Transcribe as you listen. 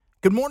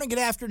Good morning, good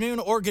afternoon,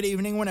 or good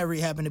evening, whenever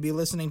you happen to be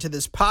listening to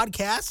this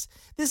podcast.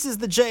 This is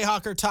the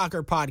Jayhawker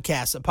Talker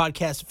Podcast, a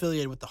podcast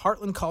affiliated with the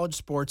Heartland College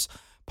Sports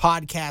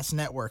Podcast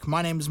Network.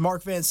 My name is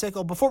Mark Van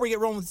Sickle. Before we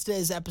get rolling with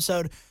today's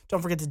episode,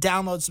 don't forget to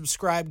download,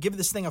 subscribe, give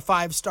this thing a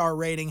 5-star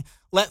rating.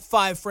 Let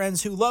 5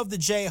 friends who love the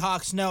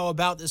Jayhawks know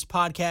about this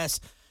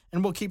podcast,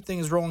 and we'll keep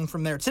things rolling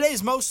from there.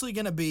 Today's mostly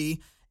going to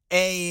be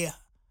an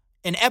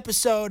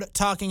episode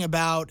talking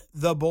about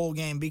the bowl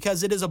game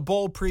because it is a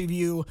bowl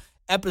preview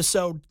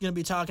episode. Going to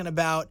be talking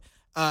about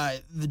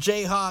the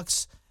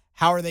Jayhawks.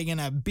 How are they going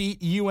to beat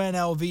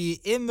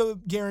UNLV in the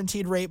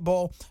Guaranteed Rate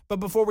Bowl?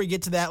 But before we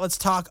get to that, let's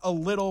talk a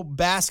little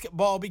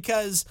basketball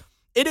because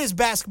it is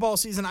basketball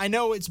season. I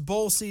know it's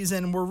bowl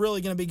season. We're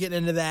really going to be getting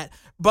into that.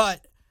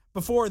 But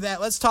before that,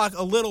 let's talk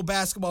a little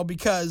basketball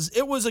because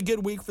it was a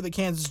good week for the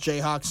Kansas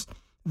Jayhawks.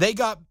 They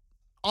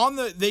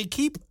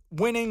keep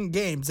winning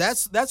games.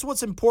 That's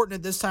what's important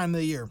at this time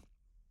of the year.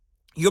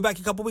 You go back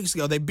a couple weeks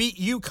ago, they beat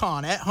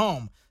UConn at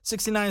home,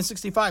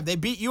 69-65. They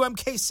beat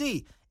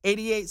UMKC,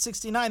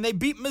 88-69. They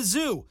beat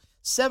Mizzou,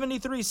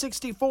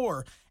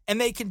 73-64. And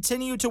they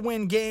continue to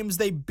win games.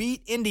 They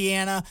beat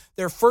Indiana,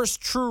 their first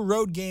true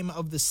road game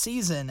of the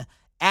season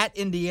at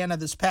Indiana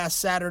this past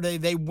Saturday.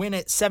 They win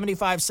it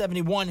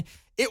 75-71.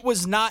 It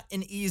was not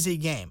an easy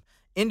game.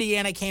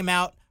 Indiana came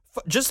out,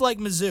 just like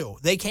Mizzou,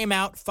 they came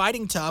out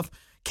fighting tough.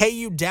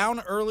 KU down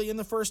early in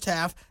the first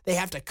half. They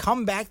have to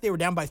come back. They were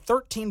down by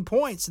 13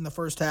 points in the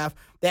first half.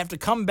 They have to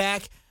come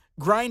back,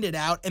 grind it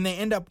out, and they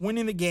end up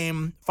winning the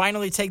game,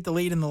 finally take the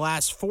lead in the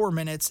last 4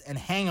 minutes, and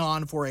hang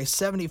on for a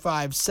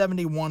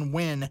 75-71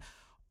 win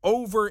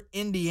over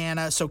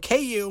Indiana. So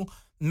KU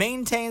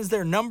maintains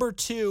their number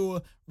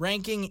 2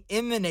 ranking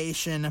in the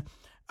nation.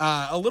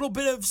 A little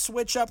bit of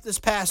switch up this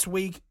past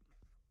week.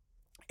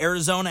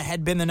 Arizona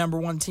had been the number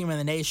 1 team in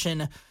the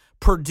nation.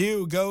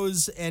 Purdue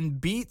goes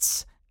and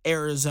beats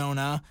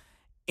Arizona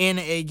in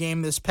a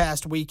game this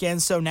past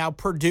weekend. So now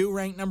Purdue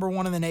ranked number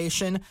 1 in the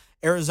nation.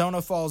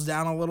 Arizona falls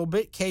down a little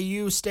bit.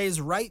 KU stays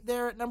right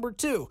there at number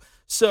 2.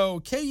 So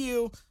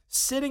KU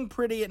sitting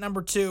pretty at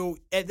number 2.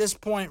 At this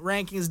point,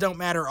 rankings don't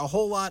matter a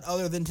whole lot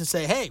other than to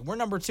say, hey, we're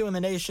number 2 in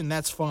the nation.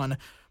 That's fun.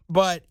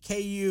 But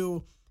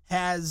KU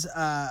has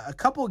a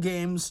couple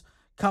games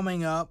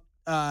coming up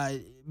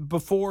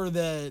before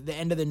the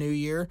end of the new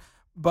year.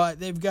 But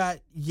they've got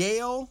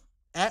Yale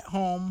at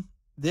home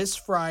this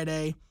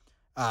Friday,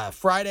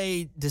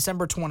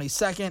 December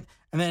 22nd,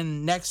 and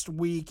then next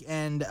week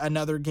and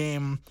another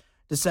game,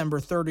 December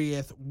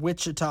 30th,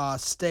 Wichita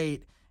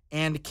State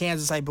and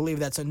Kansas. I believe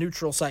that's a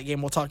neutral site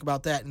game. We'll talk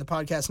about that in the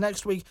podcast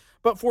next week.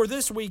 But for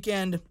this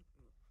weekend,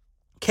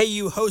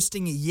 KU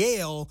hosting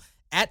Yale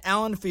at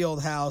Allen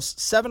Fieldhouse,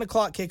 7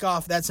 o'clock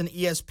kickoff. That's an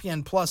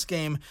ESPN Plus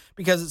game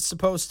because it's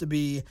supposed to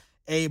be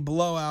a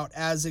blowout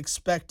as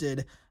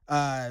expected.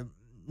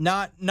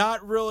 Not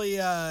really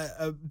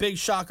a big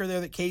shocker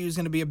there that KU is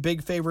going to be a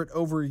big favorite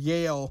over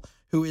Yale,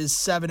 who is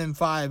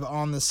 7-5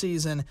 on the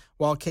season,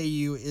 while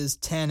KU is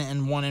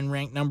 10-1 and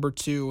ranked number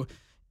 2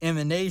 in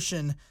the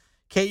nation.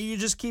 KU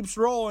just keeps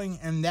rolling,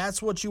 and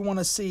that's what you want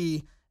to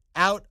see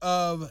out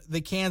of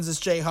the Kansas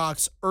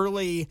Jayhawks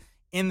early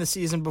in the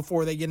season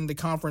before they get into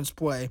conference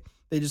play.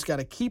 They just got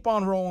to keep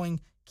on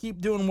rolling,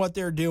 keep doing what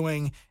they're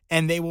doing,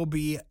 and they will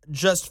be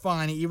just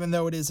fine, even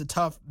though it is a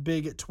tough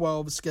Big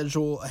 12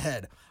 schedule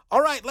ahead.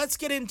 All right, let's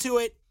get into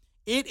it.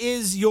 It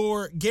is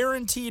your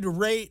Guaranteed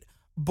Rate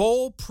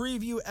Bowl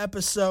preview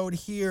episode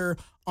here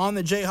on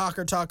the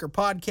Jayhawker Talker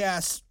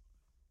podcast.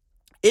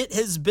 It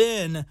has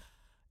been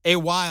a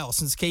while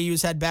since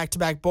KU's had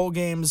back-to-back bowl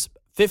games.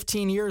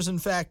 15 years, in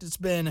fact, it's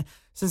been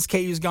since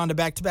KU's gone to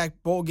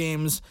back-to-back bowl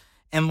games.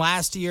 And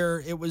last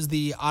year, it was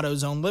the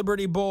AutoZone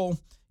Liberty Bowl.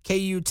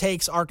 KU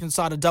takes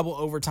Arkansas to double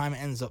overtime,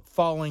 ends up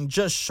falling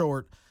just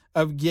short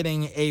of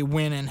getting a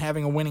win and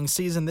having a winning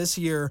season. This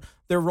year,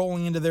 they're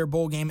rolling into their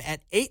bowl game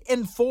at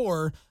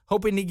 8-4,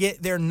 hoping to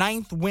get their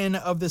 9th win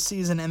of the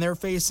season, and they're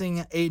facing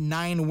a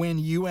 9-win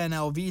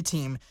UNLV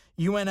team.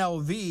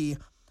 UNLV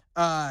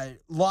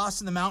lost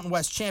in the Mountain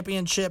West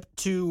Championship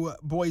to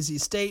Boise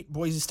State.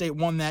 Boise State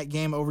won that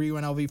game over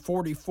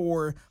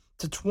UNLV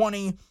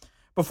 44-20.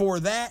 Before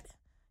that,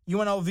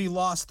 UNLV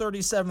lost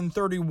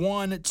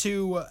 37-31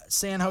 to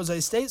San Jose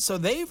State. So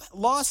they've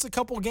lost a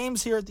couple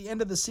games here at the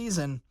end of the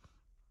season.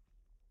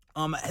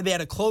 They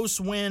had a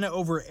close win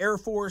over Air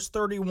Force,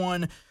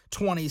 31-27,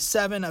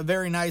 a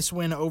very nice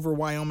win over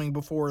Wyoming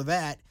before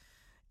that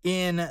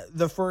in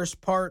the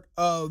first part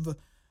of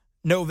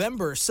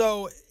November.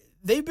 So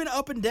they've been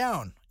up and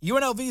down.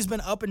 UNLV's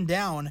been up and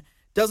down.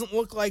 Doesn't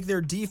look like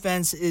their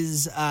defense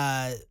is,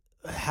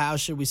 how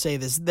should we say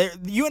this?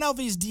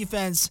 UNLV's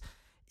defense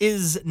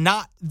is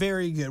not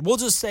very good. We'll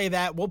just say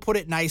that. We'll put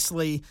it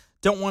nicely.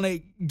 Don't want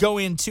to go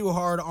in too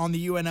hard on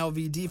the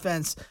UNLV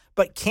defense,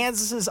 but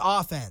Kansas's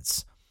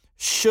offense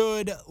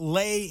should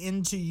lay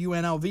into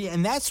UNLV,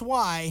 and that's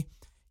why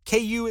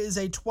KU is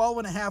a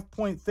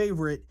 12.5-point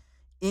favorite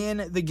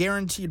in the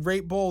Guaranteed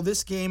Rate Bowl.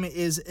 This game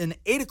is an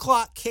 8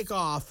 o'clock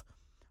kickoff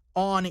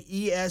on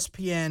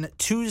ESPN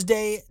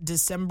Tuesday,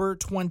 December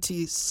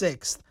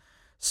 26th.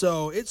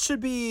 So it should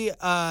be,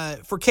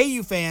 for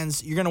KU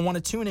fans, you're going to want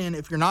to tune in.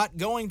 If you're not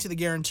going to the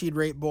Guaranteed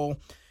Rate Bowl,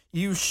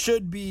 you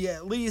should be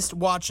at least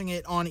watching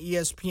it on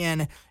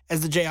ESPN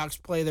as the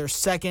Jayhawks play their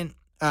second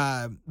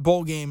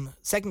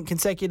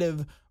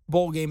consecutive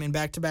bowl game in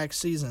back-to-back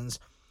seasons.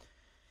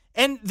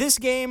 And this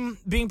game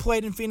being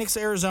played in Phoenix,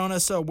 Arizona,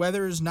 so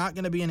weather is not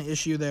going to be an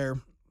issue there.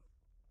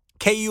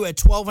 KU a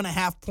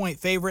 12.5-point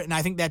favorite, and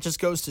I think that just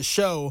goes to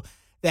show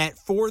that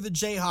for the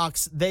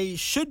Jayhawks, they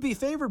should be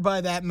favored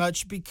by that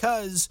much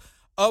because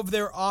of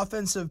their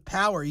offensive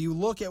power. You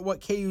look at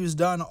what KU's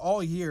done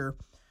all year.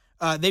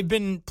 They've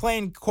been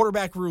playing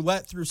quarterback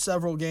roulette through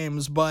several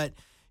games, but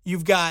you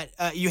had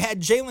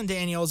Jalen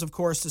Daniels, of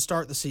course, to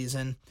start the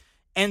season.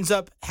 Ends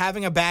up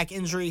having a back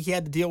injury. He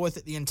had to deal with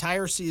it the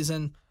entire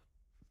season.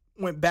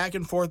 Went back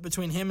and forth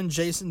between him and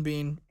Jason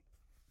Bean.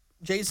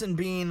 Jason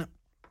Bean,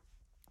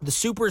 the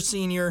super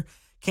senior,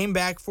 came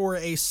back for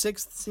a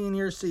sixth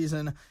senior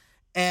season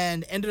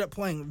and ended up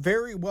playing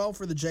very well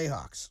for the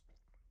Jayhawks.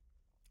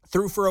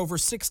 Threw for over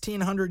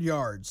 1,600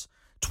 yards,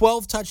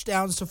 12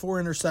 touchdowns to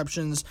 4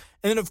 interceptions.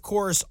 And then, of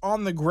course,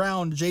 on the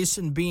ground,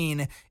 Jason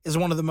Bean is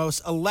one of the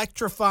most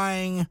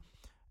electrifying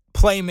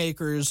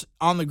playmakers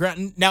on the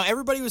ground. Now,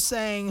 everybody was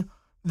saying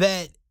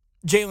that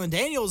Jalen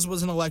Daniels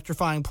was an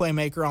electrifying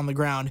playmaker on the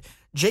ground.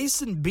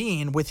 Jason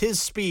Bean, with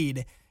his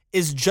speed,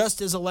 is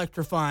just as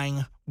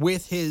electrifying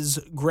with his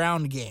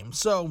ground game.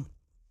 So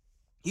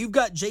you've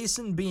got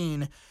Jason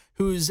Bean,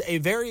 who's a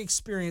very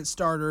experienced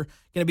starter,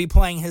 going to be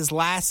playing his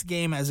last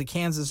game as a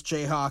Kansas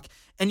Jayhawk,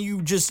 and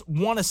you just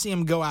want to see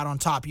him go out on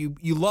top. You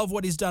love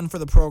what he's done for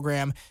the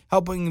program,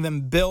 helping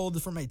them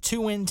build from a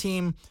 2-win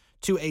team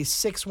to a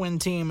 6-win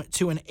team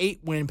to an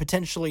 8-win,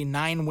 potentially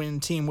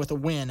 9-win team with a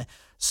win.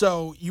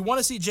 So you want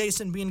to see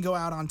Jason Bean go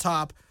out on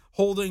top,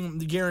 holding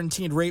the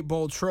Guaranteed Rate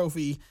Bowl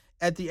trophy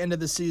at the end of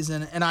the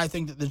season, and I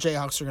think that the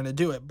Jayhawks are going to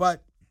do it.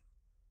 But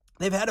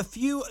they've had a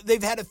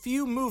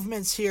few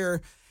movements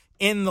here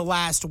in the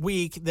last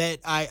week that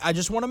I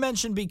just want to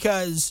mention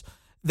because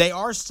they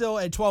are still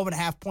a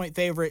 12.5-point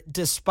favorite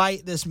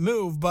despite this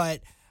move.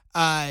 But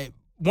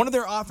one of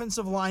their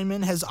offensive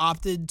linemen has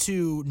opted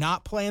to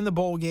not play in the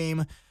bowl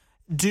game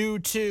due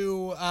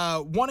to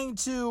wanting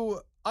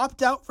to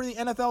opt out for the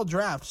NFL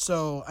draft.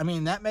 So, I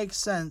mean, that makes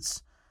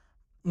sense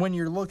when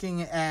you're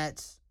looking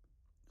at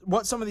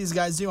what some of these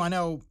guys do. I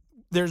know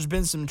there's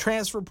been some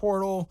transfer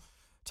portal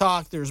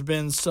talk. There's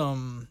been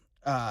some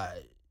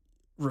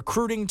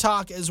recruiting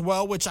talk as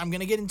well, which I'm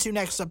going to get into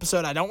next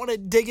episode. I don't want to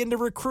dig into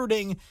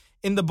recruiting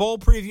in the bowl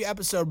preview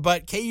episode,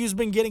 but KU's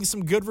been getting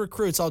some good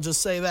recruits. I'll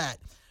just say that.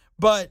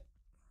 But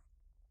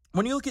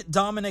when you look at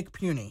Dominic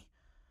Puny,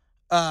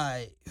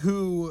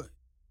 who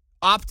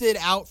opted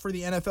out for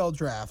the NFL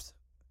draft,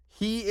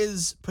 he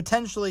is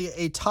potentially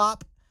a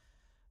top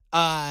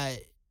 2-round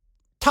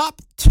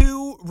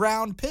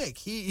pick.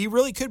 He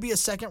really could be a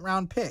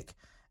second-round pick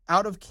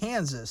out of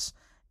Kansas.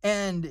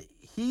 And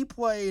he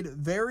played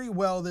very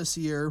well this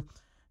year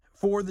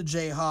for the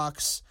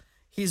Jayhawks.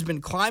 He's been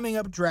climbing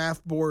up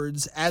draft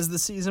boards as the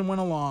season went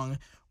along.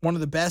 One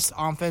of the best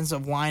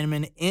offensive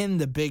linemen in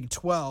the Big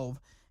 12.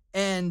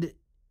 And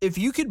if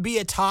you could be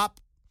a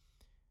top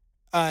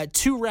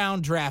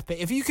 2-round draft pick,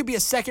 if you could be a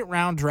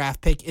second-round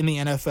draft pick in the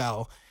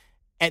NFL,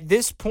 at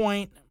this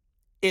point,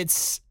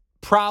 it's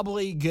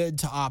probably good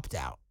to opt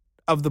out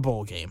of the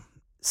bowl game.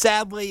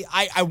 Sadly,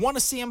 I want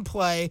to see him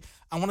play.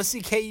 I want to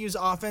see KU's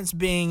offense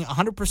being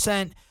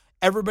 100%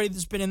 everybody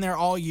that's been in there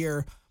all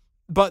year,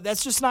 but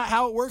that's just not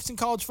how it works in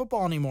college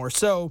football anymore.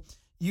 So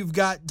you've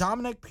got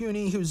Dominic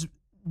Puny, who's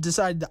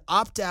decided to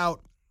opt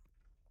out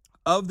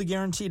of the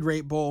Guaranteed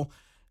Rate Bowl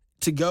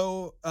to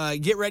go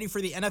get ready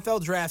for the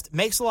NFL draft.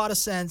 Makes a lot of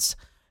sense.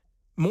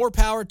 More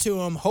power to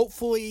him.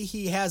 Hopefully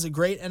he has a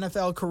great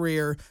NFL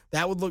career.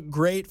 That would look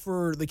great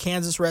for the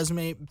Kansas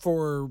resume,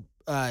 for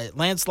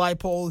Lance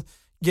Leipold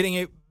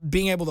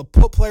being able to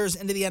put players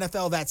into the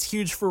NFL. That's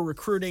huge for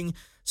recruiting.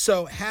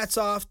 So hats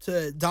off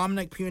to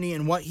Dominic Puny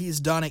and what he's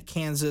done at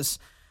Kansas.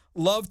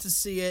 Love to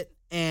see it,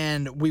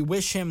 and we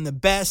wish him the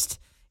best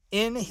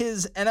in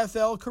his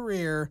NFL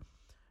career.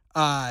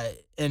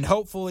 And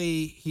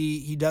hopefully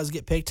he does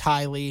get picked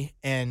highly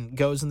and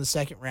goes in the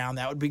second round.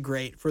 That would be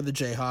great for the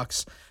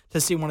Jayhawks to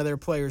see one of their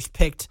players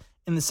picked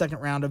in the second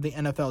round of the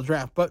NFL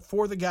draft. But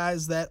for the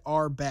guys that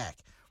are back,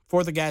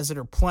 for the guys that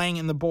are playing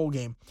in the bowl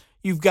game,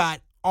 you've got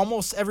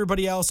almost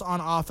everybody else on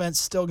offense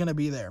still going to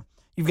be there.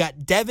 You've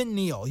got Devin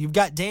Neal. You've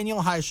got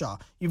Daniel Highshaw.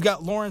 You've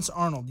got Lawrence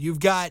Arnold. You've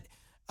got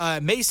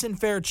Mason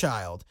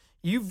Fairchild.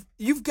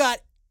 You've got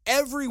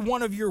every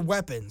one of your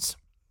weapons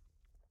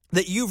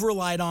that you've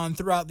relied on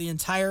throughout the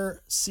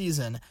entire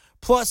season.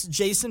 Plus,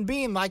 Jason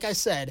Bean, like I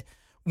said,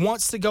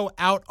 wants to go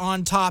out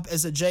on top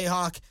as a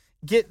Jayhawk,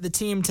 get the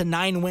team to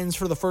 9 wins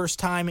for the first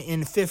time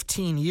in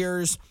 15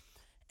 years.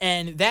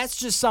 And that's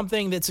just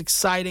something that's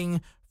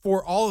exciting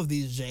for all of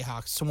these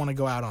Jayhawks to want to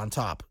go out on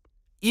top.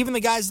 Even the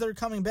guys that are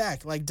coming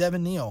back, like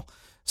Devin Neal.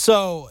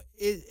 So,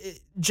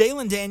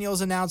 Jalen Daniels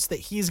announced that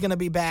he's going to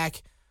be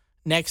back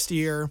next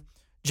year.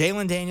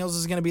 Jalen Daniels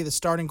is going to be the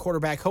starting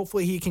quarterback.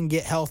 Hopefully he can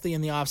get healthy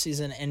in the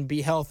offseason and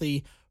be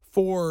healthy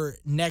for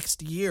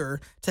next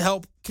year to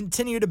help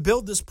continue to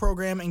build this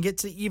program and get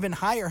to even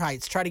higher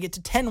heights, try to get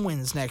to 10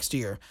 wins next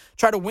year,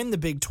 try to win the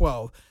Big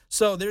 12.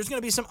 So there's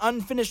going to be some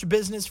unfinished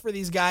business for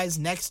these guys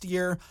next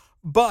year,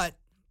 but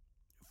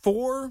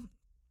for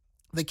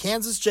the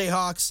Kansas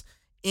Jayhawks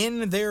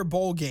in their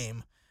bowl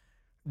game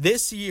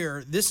this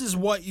year, this is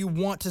what you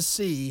want to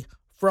see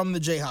from the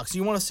Jayhawks.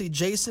 You want to see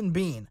Jason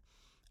Bean,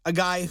 a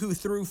guy who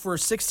threw for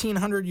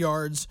 1,600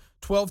 yards,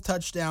 12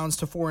 touchdowns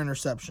to 4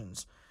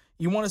 interceptions.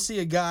 You want to see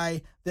a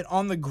guy that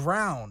on the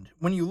ground,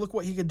 when you look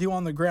what he could do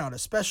on the ground,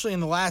 especially in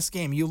the last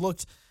game, you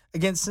looked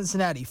against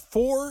Cincinnati,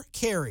 4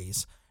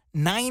 carries,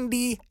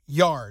 90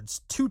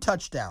 yards, 2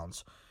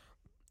 touchdowns.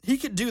 He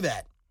could do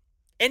that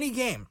any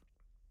game.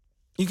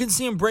 You can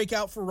see him break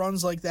out for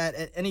runs like that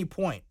at any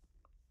point.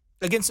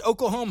 Against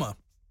Oklahoma,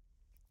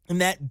 in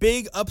that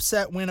big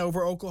upset win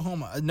over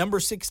Oklahoma, a number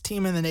 6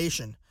 team in the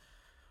nation,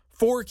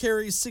 4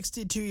 carries,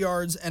 62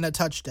 yards, and a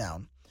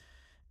touchdown.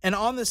 And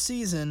on the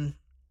season,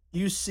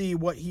 you see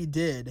what he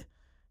did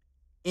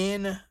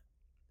with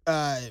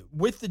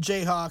the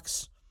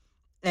Jayhawks,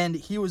 and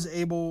he was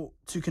able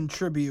to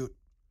contribute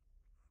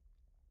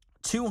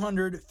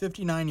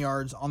 259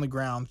 yards on the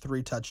ground,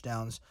 3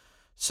 touchdowns.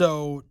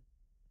 So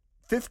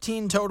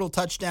 15 total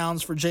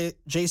touchdowns for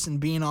Jason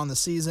Bean on the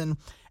season,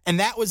 and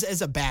that was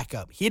as a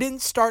backup. He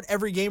didn't start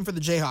every game for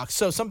the Jayhawks,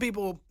 so some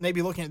people may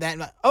be looking at that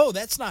and like, oh,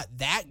 that's not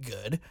that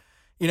good.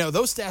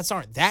 Those stats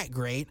aren't that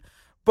great.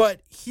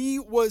 But he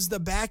was the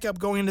backup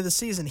going into the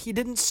season. He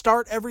didn't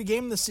start every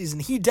game this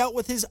season. He dealt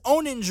with his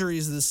own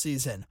injuries this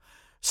season.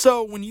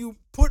 So when you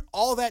put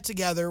all that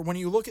together, when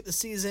you look at the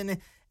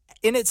season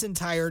in its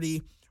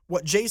entirety,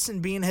 what Jason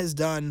Bean has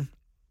done,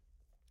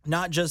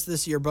 not just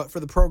this year, but for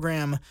the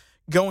program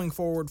going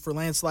forward for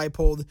Lance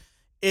Leipold,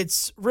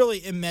 it's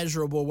really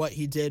immeasurable what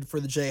he did for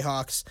the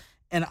Jayhawks.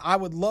 And I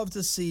would love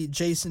to see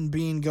Jason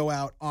Bean go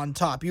out on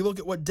top. You look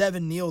at what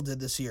Devin Neal did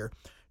this year.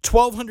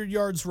 1,200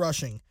 yards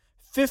rushing,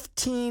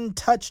 15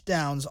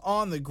 touchdowns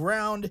on the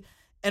ground,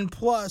 and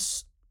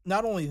plus,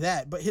 not only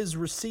that, but his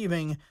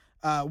receiving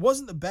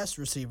wasn't the best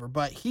receiver,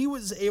 but he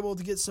was able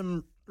to get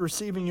some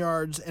receiving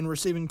yards and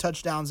receiving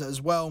touchdowns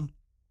as well.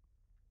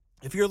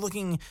 If you're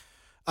looking,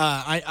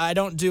 I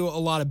don't do a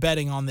lot of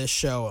betting on this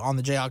show, on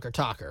the Jayhawker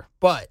Talker,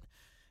 but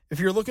if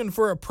you're looking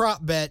for a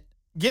prop bet,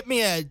 get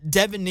me a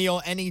Devin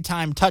Neal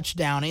anytime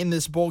touchdown in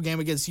this bowl game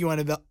against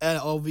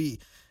UNLV.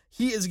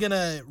 He is going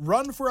to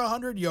run for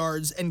 100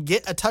 yards and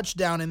get a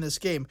touchdown in this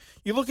game.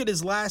 You look at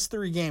his last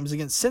 3 games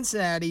against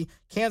Cincinnati,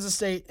 Kansas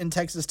State, and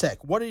Texas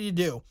Tech. What did he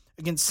do?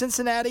 Against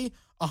Cincinnati,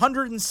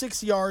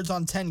 106 yards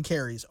on 10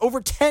 carries.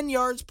 Over 10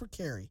 yards per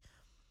carry.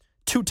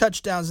 2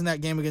 touchdowns in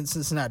that game against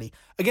Cincinnati.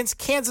 Against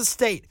Kansas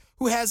State,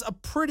 who has a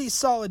pretty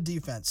solid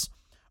defense.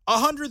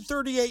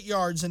 138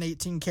 yards and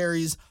 18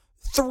 carries.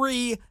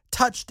 3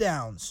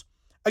 touchdowns.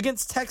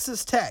 Against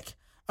Texas Tech,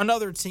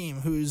 another team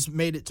who's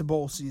made it to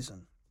bowl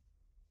season.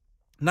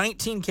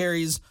 19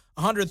 carries,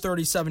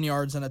 137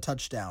 yards, and a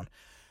touchdown.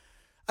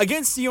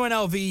 Against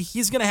UNLV,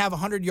 he's going to have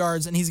 100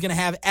 yards, and he's going to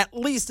have at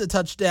least a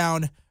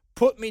touchdown.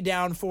 Put me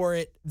down for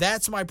it.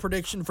 That's my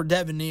prediction for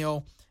Devin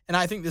Neal, and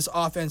I think this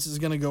offense is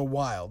going to go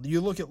wild.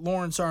 You look at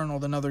Lawrence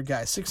Arnold, another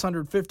guy,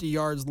 650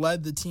 yards,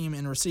 led the team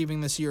in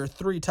receiving this year,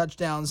 3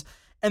 touchdowns,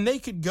 and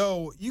you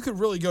could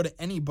really go to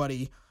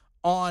anybody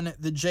on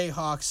the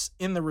Jayhawks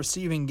in the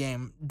receiving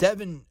game.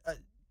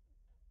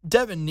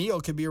 Devin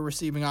Neal could be a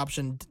receiving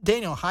option.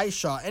 Daniel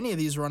Highshaw, any of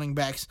these running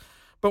backs.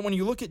 But when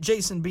you look at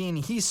Jason Bean,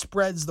 he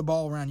spreads the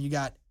ball around. You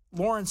got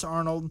Lawrence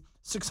Arnold,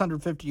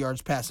 650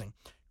 yards passing.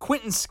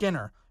 Quentin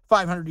Skinner,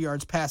 500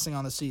 yards passing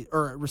on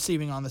the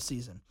receiving on the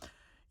season.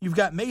 You've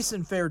got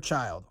Mason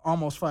Fairchild,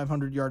 almost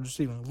 500 yards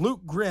receiving.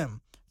 Luke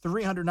Grimm,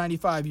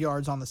 395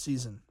 yards on the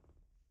season.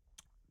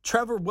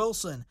 Trevor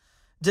Wilson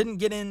didn't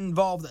get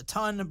involved a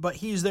ton, but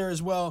he's there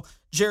as well.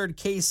 Jared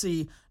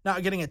Casey,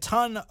 not getting a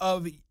ton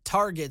of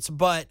targets,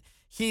 but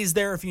he's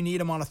there if you need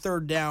him on a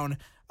 3rd down.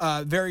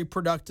 Very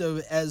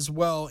productive as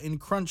well in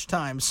crunch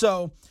time.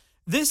 So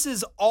this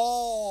is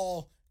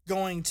all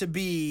going to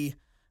be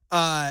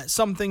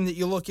something that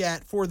you look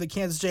at for the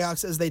Kansas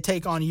Jayhawks as they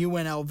take on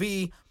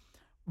UNLV.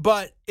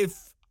 But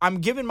if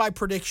I'm giving my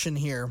prediction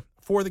here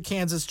for the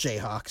Kansas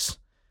Jayhawks,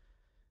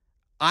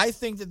 I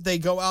think that they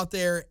go out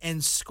there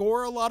and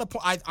score a lot of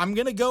points. I'm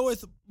going to go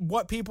with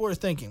what people are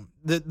thinking.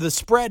 The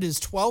spread is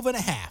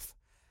 12.5.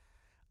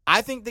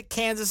 I think that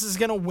Kansas is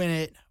going to win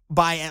it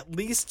by at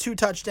least 2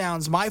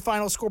 touchdowns. My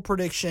final score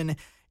prediction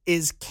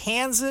is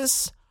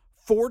Kansas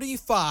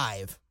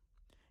 45,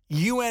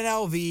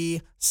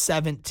 UNLV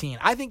 17.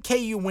 I think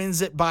KU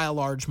wins it by a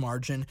large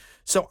margin.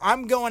 So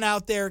I'm going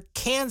out there,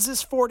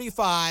 Kansas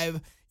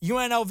 45,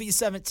 UNLV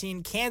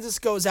 17. Kansas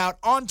goes out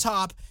on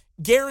top,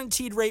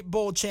 guaranteed rate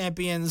bowl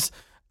champions.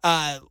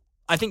 I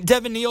think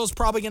Devin Neal is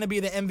probably going to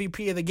be the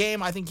MVP of the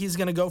game. I think he's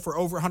going to go for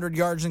over 100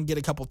 yards and get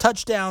a couple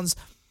touchdowns.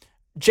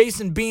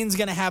 Jason Bean's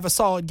going to have a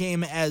solid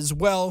game as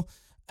well.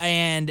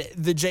 And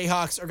the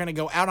Jayhawks are going to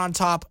go out on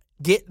top,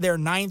 get their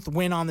 9th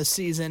win on the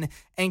season,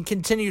 and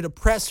continue to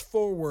press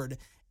forward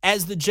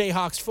as the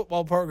Jayhawks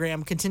football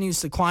program continues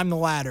to climb the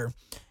ladder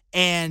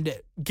and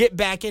get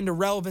back into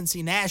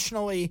relevancy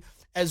nationally,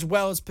 as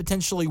well as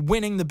potentially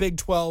winning the Big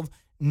 12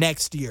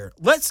 next year.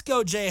 Let's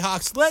go,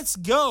 Jayhawks. Let's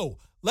go.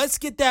 Let's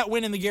get that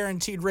win in the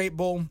Guaranteed Rate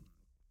Bowl.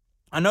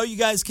 I know you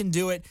guys can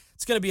do it.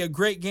 It's going to be a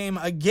great game.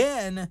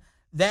 Again,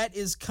 that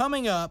is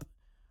coming up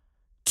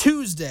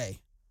Tuesday,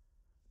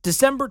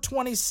 December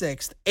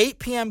 26th, 8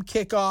 p.m.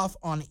 kickoff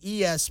on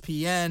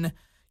ESPN.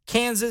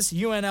 Kansas,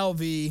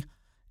 UNLV,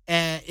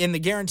 in the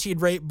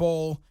Guaranteed Rate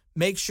Bowl.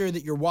 Make sure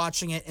that you're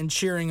watching it and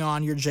cheering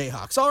on your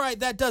Jayhawks. All right,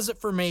 that does it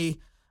for me.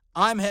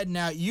 I'm heading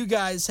out. You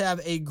guys have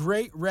a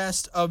great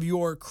rest of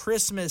your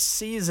Christmas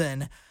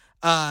season.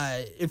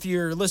 If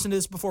you're listening to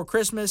this before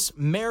Christmas,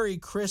 Merry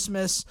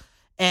Christmas,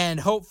 and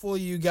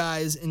hopefully you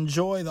guys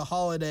enjoy the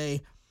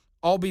holiday.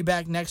 I'll be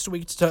back next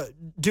week to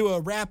do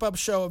a wrap-up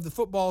show of the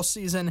football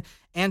season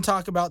and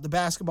talk about the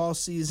basketball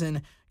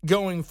season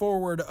going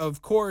forward,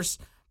 of course.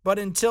 But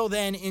until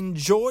then,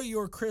 enjoy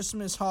your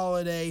Christmas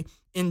holiday.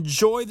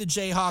 Enjoy the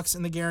Jayhawks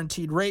in the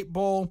Guaranteed Rate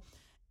Bowl.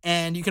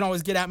 And you can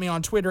always get at me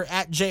on Twitter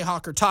at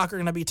JayhawkerTalker.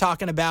 Going to be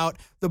talking about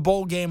the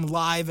bowl game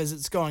live as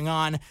it's going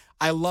on.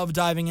 I love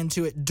diving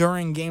into it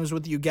during games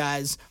with you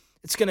guys.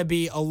 It's going to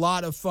be a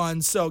lot of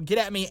fun. So get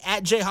at me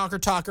at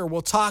JayhawkerTalker.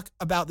 We'll talk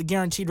about the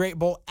Guaranteed Rate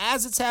Bowl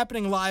as it's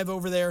happening live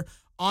over there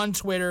on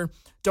Twitter.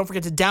 Don't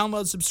forget to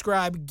download,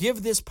 subscribe,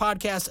 give this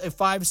podcast a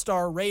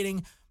 5-star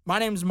rating. My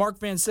name is Mark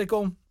Van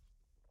Sickle.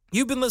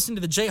 You've been listening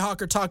to the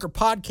Jayhawker Talker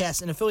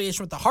podcast in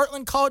affiliation with the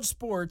Heartland College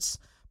Sports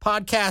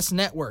Podcast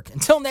Network.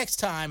 Until next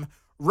time,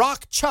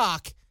 rock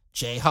chalk,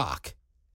 Jayhawk.